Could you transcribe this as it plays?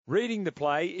Reading the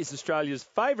Play is Australia's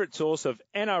favourite source of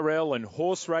NRL and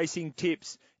horse racing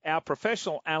tips. Our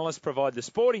professional analysts provide the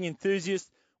sporting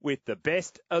enthusiast with the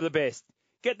best of the best.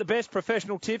 Get the best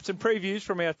professional tips and previews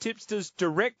from our tipsters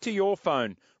direct to your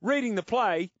phone.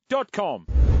 Readingtheplay.com.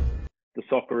 The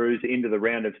Socceroos into the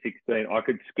round of 16. I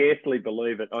could scarcely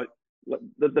believe it.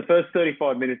 The first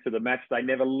 35 minutes of the match, they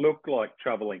never looked like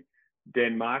troubling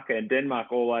Denmark, and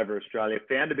Denmark all over Australia.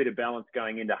 Found a bit of balance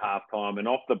going into halftime, and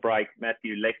off the break,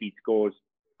 Matthew Leckie scores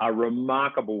a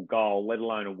remarkable goal, let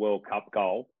alone a World Cup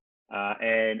goal.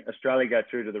 And Australia go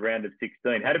through to the round of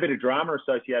 16. Had a bit of drama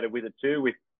associated with it too,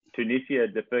 with Tunisia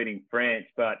defeating France.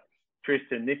 But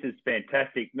Tristan, this is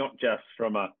fantastic, not just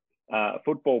from a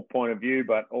football point of view,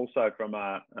 but also from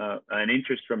an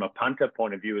interest from a punter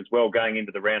point of view as well, going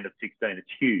into the round of 16. It's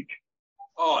huge.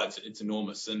 Oh, it's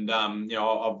enormous. And,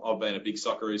 I've been a big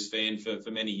Socceroos fan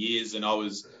for many years, and I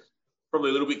was probably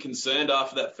a little bit concerned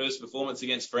after that first performance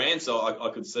against France. I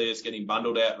could see us getting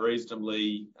bundled out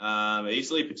reasonably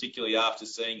easily, particularly after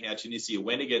seeing how Tunisia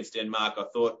went against Denmark. I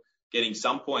thought getting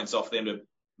some points off them to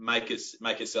make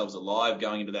ourselves alive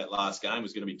going into that last game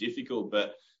was going to be difficult.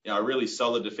 But, a really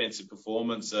solid defensive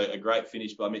performance, a great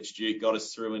finish by Mitch Duke got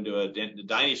us through into a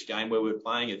Danish game where we're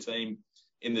playing a team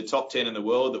in the top 10 in the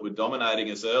world that were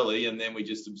dominating us early, and then we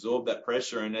just absorbed that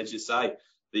pressure. And as you say,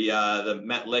 the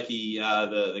Matt Leckie,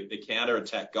 the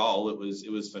counter-attack goal, it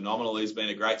was phenomenal. He's been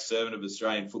a great servant of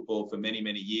Australian football for many,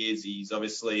 many years. He's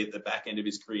obviously at the back end of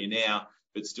his career now,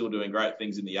 but still doing great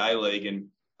things in the A-League. And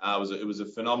it was a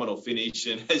phenomenal finish.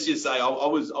 And as you say, I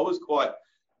was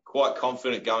quite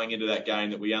confident going into that game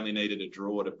that we only needed a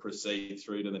draw to proceed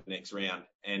through to the next round.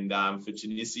 And for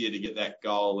Tunisia to get that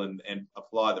goal and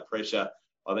apply the pressure,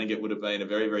 I think it would have been a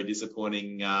very, very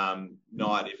disappointing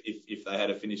night if they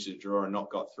had finished a draw and not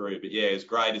got through. But yeah, it's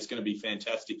great. It's going to be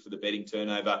fantastic for the betting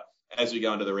turnover as we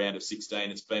go into the round of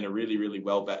 16. It's been a really, really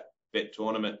well bet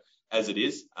tournament as it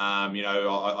is.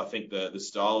 I think the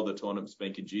style of the tournament's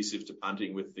been conducive to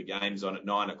punting, with the games on at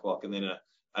 9 o'clock and then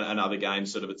another game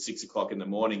sort of at 6 o'clock in the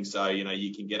morning. So,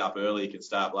 you can get up early, you can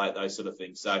start late, those sort of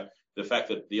things. So the fact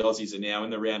that the Aussies are now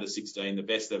in the round of 16, the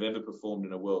best they've ever performed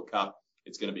in a World Cup,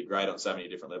 it's going to be great on so many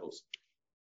different levels.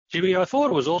 Jimmy, I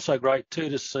thought it was also great too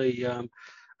to see a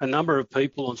number of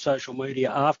people on social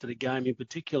media after the game, in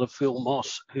particular Phil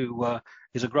Moss, who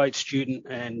is a great student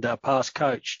and past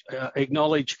coach,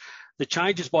 acknowledge the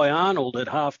changes by Arnold at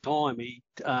half-time. He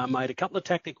made a couple of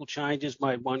tactical changes,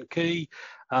 made one key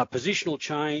positional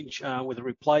change with a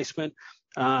replacement,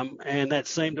 and that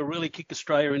seemed to really kick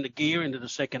Australia into gear into the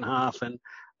second half. And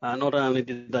not only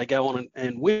did they go on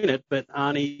and win it, but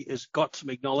Arnie has got some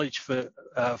acknowledged for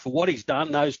what he's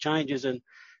done, those changes, and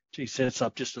he sets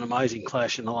up just an amazing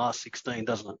clash in the last 16,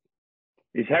 doesn't it?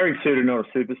 Is Harry Suter not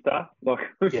a superstar?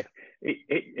 Yeah.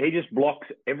 he just blocks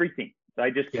everything. They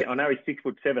just, yeah. I know he's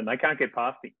 6'7". They can't get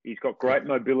past him. He's got great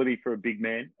mobility for a big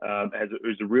man. Has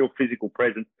a real physical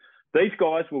presence. These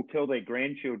guys will tell their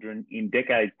grandchildren in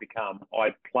decades to come,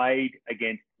 I played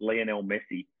against Lionel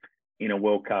Messi in a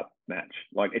World Cup match.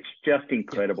 It's just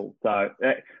incredible. So,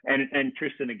 and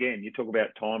Tristan, again, you talk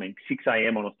about timing, 6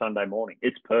 a.m. on a Sunday morning.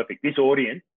 It's perfect. This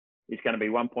audience is going to be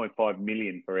 1.5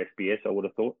 million for SBS, I would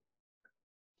have thought.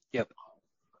 Yep.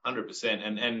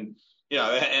 100%.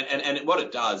 And what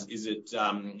it does is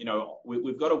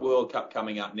we've got a World Cup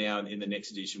coming up now in the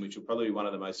next edition, which will probably be one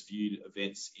of the most viewed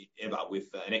events ever, with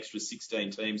an extra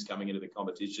 16 teams coming into the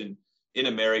competition in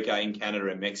America, in Canada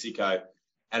and Mexico.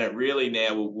 And it really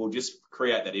now will just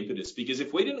create that impetus, because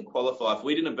if we didn't qualify, if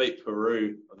we didn't beat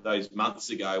Peru those months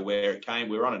ago where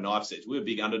we were on a knife's edge, we were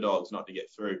big underdogs not to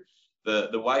get through.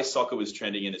 The way soccer was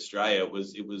trending in Australia, it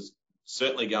was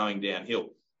certainly going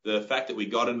downhill. The fact that we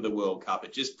got into the World Cup,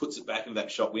 it just puts it back into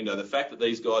that shop window. The fact that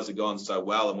these guys have gone so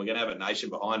well and we're going to have a nation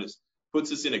behind us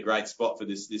puts us in a great spot for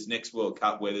this next World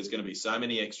Cup, where there's going to be so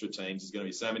many extra teams, there's going to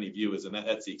be so many viewers, and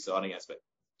that's the exciting aspect.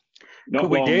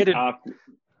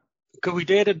 Could we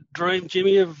dare to dream,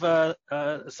 Jimmy, of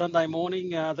Sunday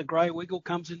morning, the grey wiggle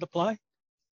comes into play?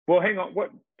 Well, hang on.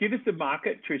 Give us the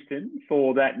market, Tristan,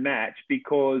 for that match,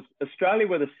 because Australia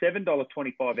were the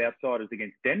 $7.25 outsiders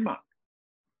against Denmark.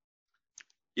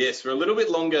 Yes, for a little bit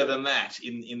longer than that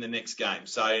in the next game.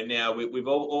 So now we've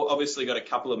all obviously got a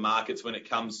couple of markets when it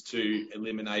comes to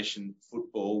elimination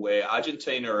football, where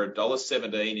Argentina are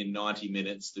 $1.17 in 90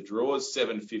 minutes. The draw is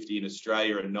 $7.50 in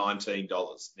Australia and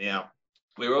 $19. Now,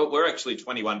 we're actually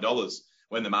 $21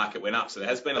 when the market went up. So there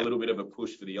has been a little bit of a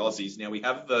push for the Aussies. Now we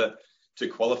have the to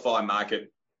qualify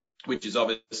market, which is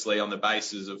obviously on the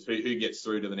basis of who gets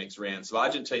through to the next round. So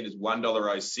Argentina's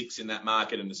 $1.06 in that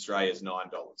market and Australia's $9.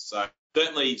 So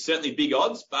certainly big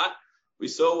odds, but we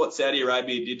saw what Saudi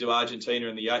Arabia did to Argentina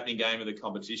in the opening game of the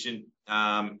competition.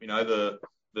 You know,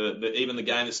 even the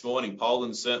game this morning,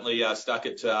 Poland certainly stuck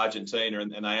it to Argentina,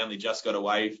 and they only just got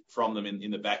away from them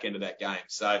in the back end of that game.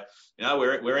 So, you know,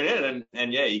 we're in it,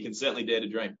 and yeah, you can certainly dare to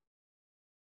dream.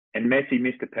 And Messi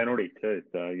missed a penalty too,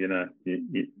 so you know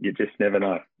you just never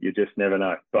know. You just never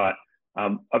know. But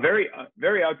a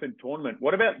very open tournament.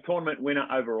 What about the tournament winner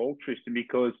overall, Tristan?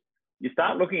 Because you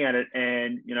start looking at it,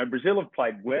 and you know Brazil have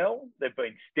played well. They've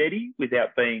been steady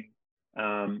without being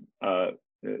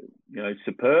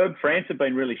superb. France have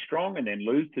been really strong, and then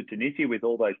lose to Tunisia with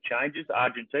all those changes.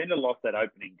 Argentina lost that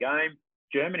opening game.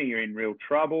 Germany are in real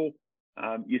trouble.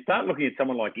 You start looking at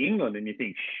someone like England, and you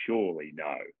think, surely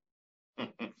no.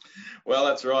 Well,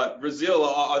 that's right. Brazil,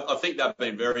 I think they've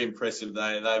been very impressive.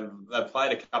 They've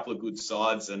played a couple of good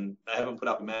sides, and they haven't put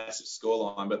up a massive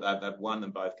scoreline, but they've won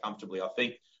them both comfortably. I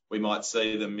think we might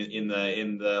see them in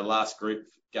the last group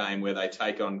game where they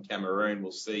take on Cameroon.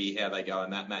 We'll see how they go in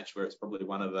that match, where it's probably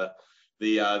one of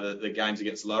the games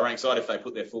against the lower ranked side if they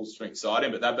put their full strength side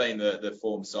in. But they've been the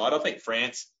form side. I think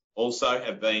France also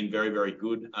have been very, very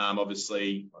good.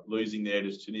 Obviously losing there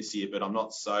to Tunisia, but I'm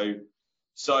not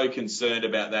so concerned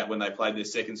about that when they played their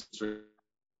second.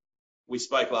 We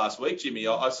spoke last week, Jimmy.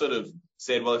 I sort of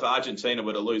said, well, if Argentina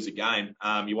were to lose a game,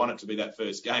 you want it to be that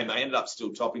first game. They ended up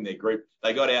still topping their group.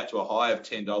 They got out to a high of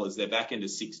 $10. They're back into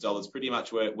 $6, pretty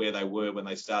much where they were when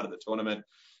they started the tournament.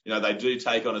 You know, they do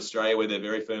take on Australia, where they're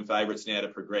very firm favourites now to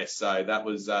progress. So that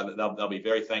was they'll be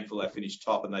very thankful they finished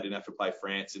top and they didn't have to play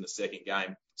France in the second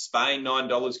game. Spain,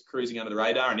 $9, cruising under the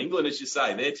radar. And England, as you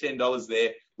say, they're $10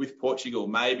 there with Portugal,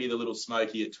 maybe the little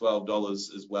smoky at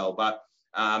 $12 as well. But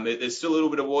there's still a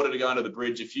little bit of water to go under the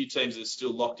bridge. A few teams are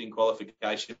still locked in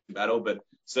qualification battle, but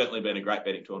certainly been a great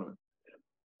betting tournament.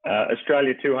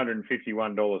 Australia,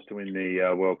 $251 to win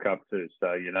the World Cup too.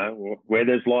 So, you know, where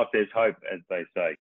there's life, there's hope, as they say.